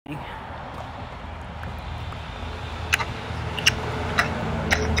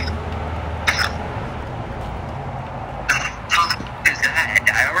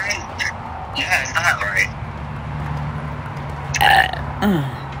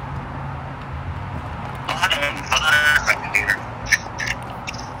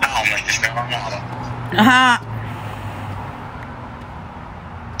Aha!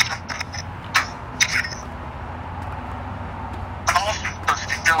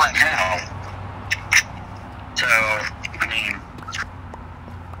 Still at hell. So, I mean.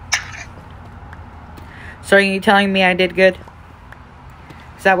 So are you telling me I did good?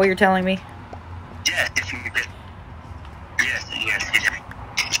 Is that what you're telling me? Yes, you did. Yes, you did.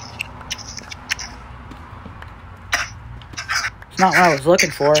 It's not what I was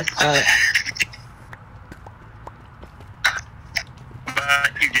looking for, but...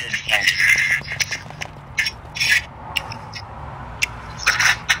 But you did.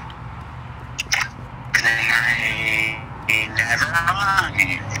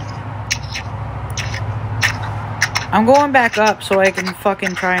 I'm going back up so I can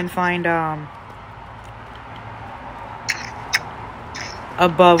fucking try and find,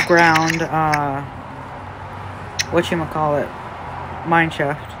 above ground, whatchamacallit, mine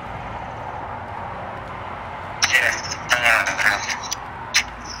shaft.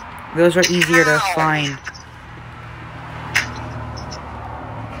 Those are easier to find.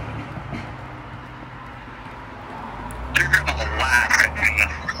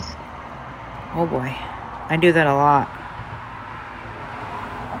 Oh boy. I do that a lot.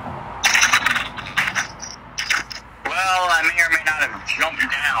 Well, I may or may not have jumped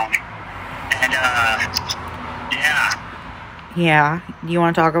down. And, yeah. Yeah. Do you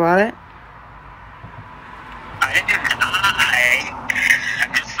want to talk about it? I didn't die.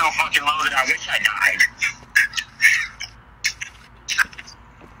 I'm just so fucking low that I wish I died.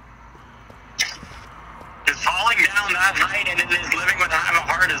 Just falling down that night and then just living with having a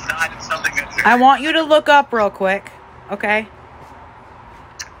heart is not something that's... I want you to look up real quick. Okay?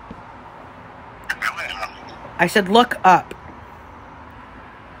 I said look up.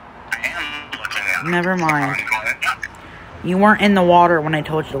 I am looking up. Never mind. You weren't in the water when I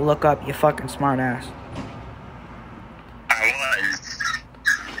told you to look up, you fucking smartass. I was.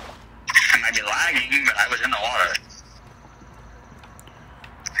 I might be lagging, but I was in the water.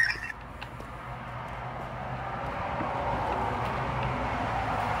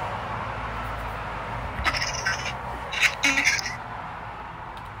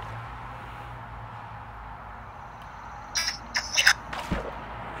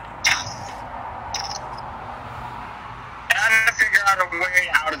 Way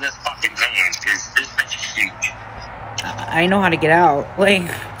out of this fucking thing, because this bitch is huge. I know how to get out. Like,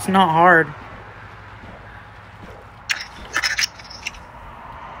 it's not hard.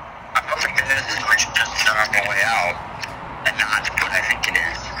 I'm hoping that this is just on my way out, and not what I think it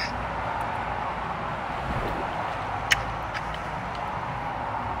is.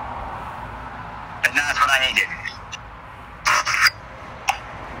 And that's what I needed.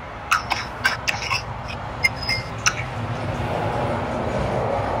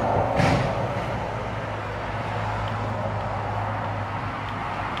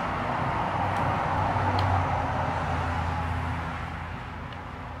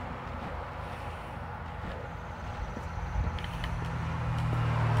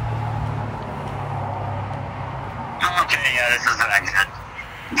 Okay, yeah, this is what I did.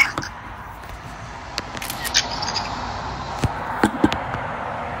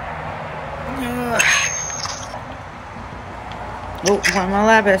 Oh, find my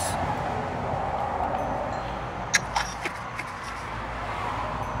lapis.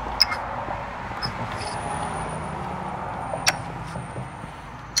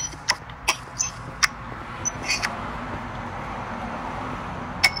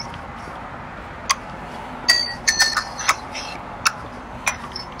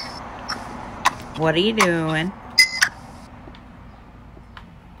 What are you doing?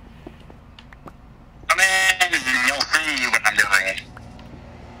 Come in and you'll see what I'm doing.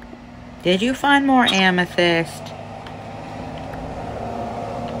 Did you find more amethyst?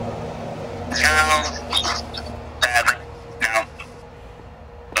 No. Sadly, no.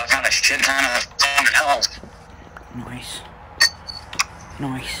 But I found a shit ton of something else. Nice.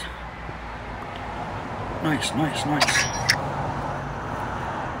 Nice. Nice, nice, nice.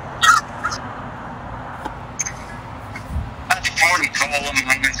 That's 40 coal in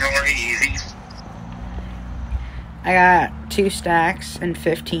my inventory, easy. I got 2 stacks and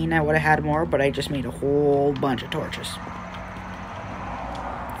 15. I would have had more, but I just made a whole bunch of torches.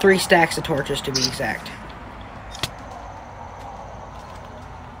 3 stacks of torches to be exact.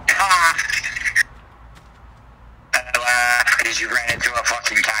 Because you ran into a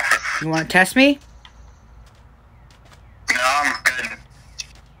fucking cactus. You want to test me? No, I'm good.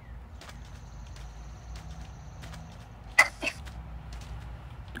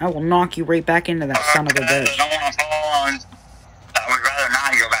 I will knock you right back into that son of a bitch. I don't want to fall on. I would rather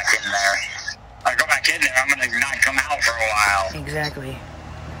not go back in there. If I go back in there, I'm going to not come out for a while. Exactly.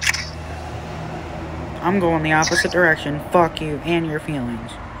 I'm going the opposite direction. Fuck you and your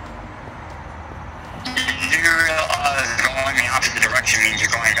feelings. Going the opposite direction means you're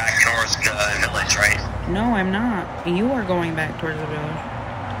going back towards the village, right? No, I'm not. You are going back towards the village.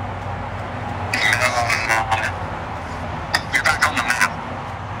 You're back on the map.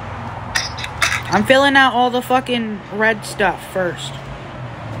 I'm filling out all the fucking red stuff first.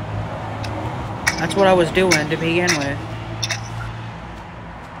 That's what I was doing to begin with.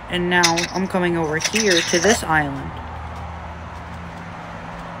 And now I'm coming over here to this island.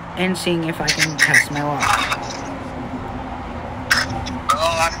 And seeing if I can test my luck.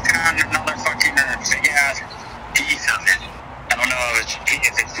 Oh, I've found another fucking big ass piece of it. I don't know if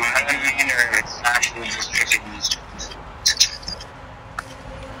it's lemon or if it's actually just chickens.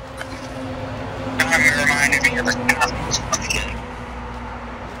 It reminded me of the fucking.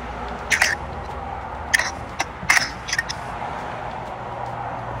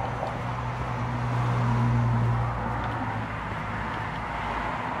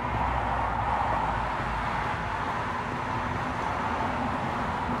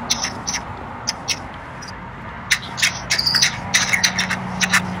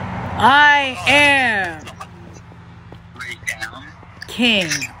 I am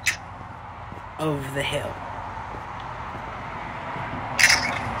king of the hill.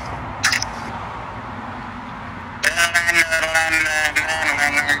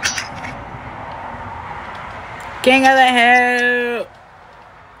 King of the hill.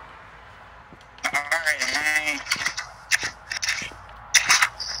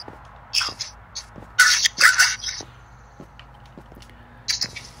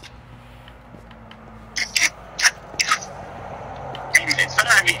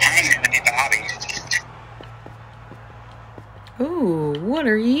 Ooh, what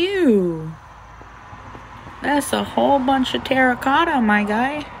are you? That's a whole bunch of terracotta, my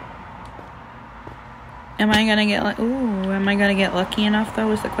guy. Am I gonna get am I gonna get lucky enough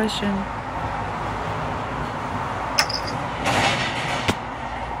though is the question.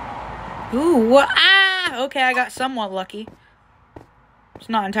 Ooh, what? Ah! Okay, I got somewhat lucky. It's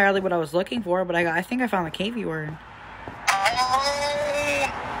not entirely what I was looking for, but I think I found the cave you were in.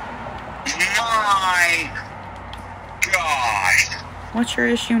 Oh my gosh. What's your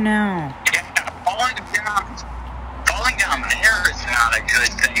issue now? Yeah, falling down there is not a good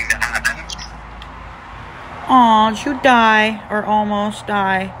thing to happen. Aw, did you die? Or almost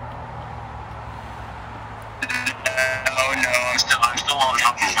die? No, I'm still on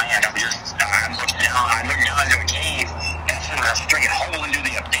top of the land. I'm looking down into a cave. That's a straight hole into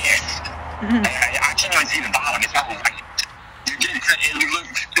the abyss. I can't even see the bottom. It's not like it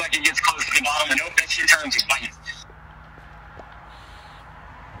looks like it gets close to the bottom, and nope, that shit turns white.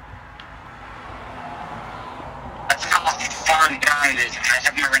 That's how far down it is. I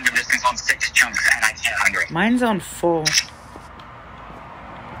have my render distance on 6 chunks, and I can't under it. Mine's on full.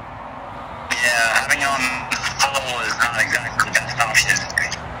 Yeah, having it on full is not exactly the best option.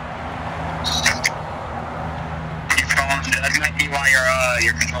 That might be why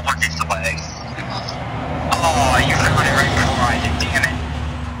your controller gets away. Oh, you found it right before I did, damn it.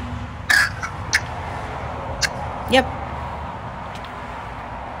 Yep.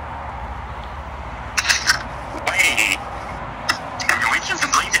 Wait. We can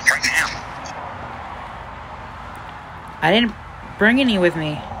complete this right now. I didn't bring any with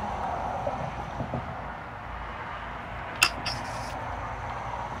me.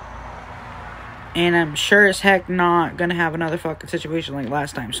 And I'm sure as heck not gonna have another fucking situation like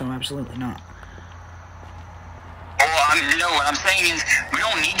last time, so absolutely not. Well, no, what I'm saying is, we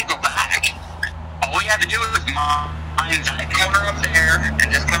don't need to go back. All we have to do is mine that corner up there,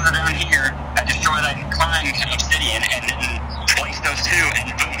 and this corner down here, and destroy that climb obsidian, and then place those two,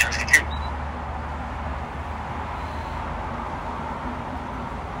 and boom, there's the two.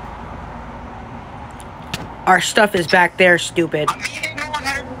 Our stuff is back there, stupid.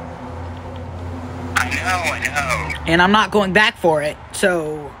 I know. And I'm not going back for it,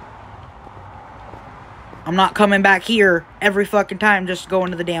 so I'm not coming back here every fucking time just to go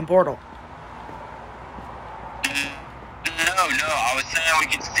into the damn portal. No, I was saying we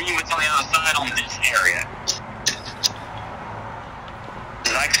can see what's on the other side on this area.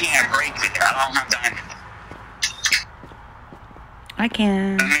 Because I can't break it. I don't have time. I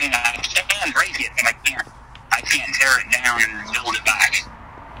can. I mean, I can break it, but I can't tear it down and build it back.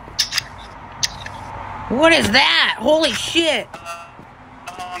 What is that? Holy shit!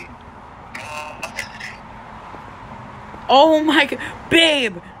 Oh my god,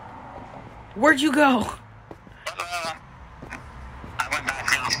 babe! Where'd you go? I went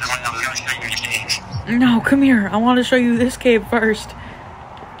back down to the way I was going to show you the cave. No, come here. I want to show you this cave first.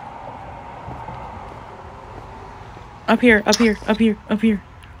 Up here, up here, up here, up here.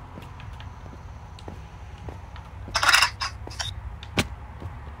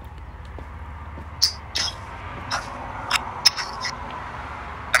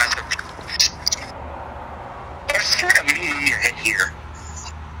 There's like a meat in your head here.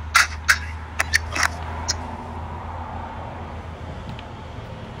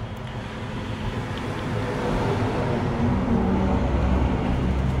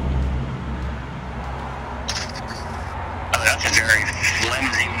 That's a very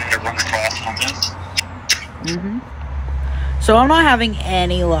flimsy way to run across something. So I'm not having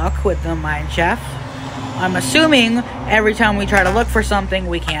any luck with the mine shaft. I'm assuming every time we try to look for something,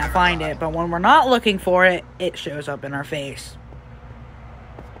 we can't find it. But when we're not looking for it, it shows up in our face.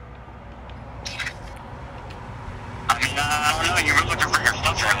 I mean, I don't know, you were looking for your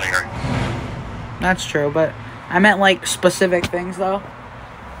stuff earlier. That's true, but I meant like specific things though.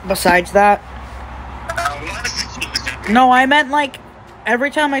 Besides that. What? No, I meant like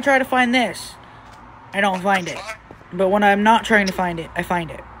every time I try to find this, I don't find it. But when I'm not trying to find it, I find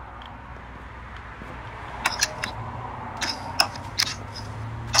it.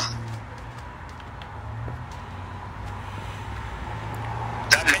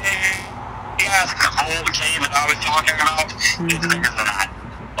 That big ass old cave that I was talking about is bigger than that.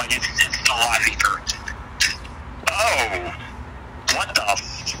 Like, it's a lot deeper. Oh! What the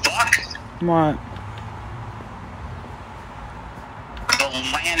fuck? What? The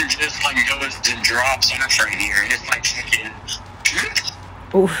land just, like, goes to drops off right here. It's like fucking...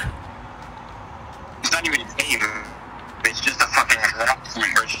 Oof. It's not even a cave. It's just a fucking rock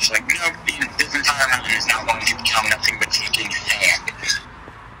point where it's just like, nope, this entire mountain is now going to become nothing but fucking sand.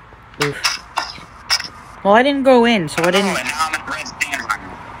 Oof. Well, I didn't go in, so I didn't... Oh, and now I'm in a red sand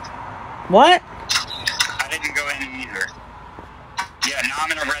mound. What? I didn't go in either. Yeah, now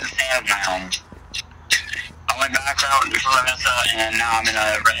I'm in a red sand mound. I went back out to Clarissa, and now I'm in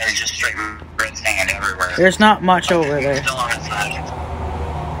a just straight red sand everywhere. There's not much over there. Still on that side.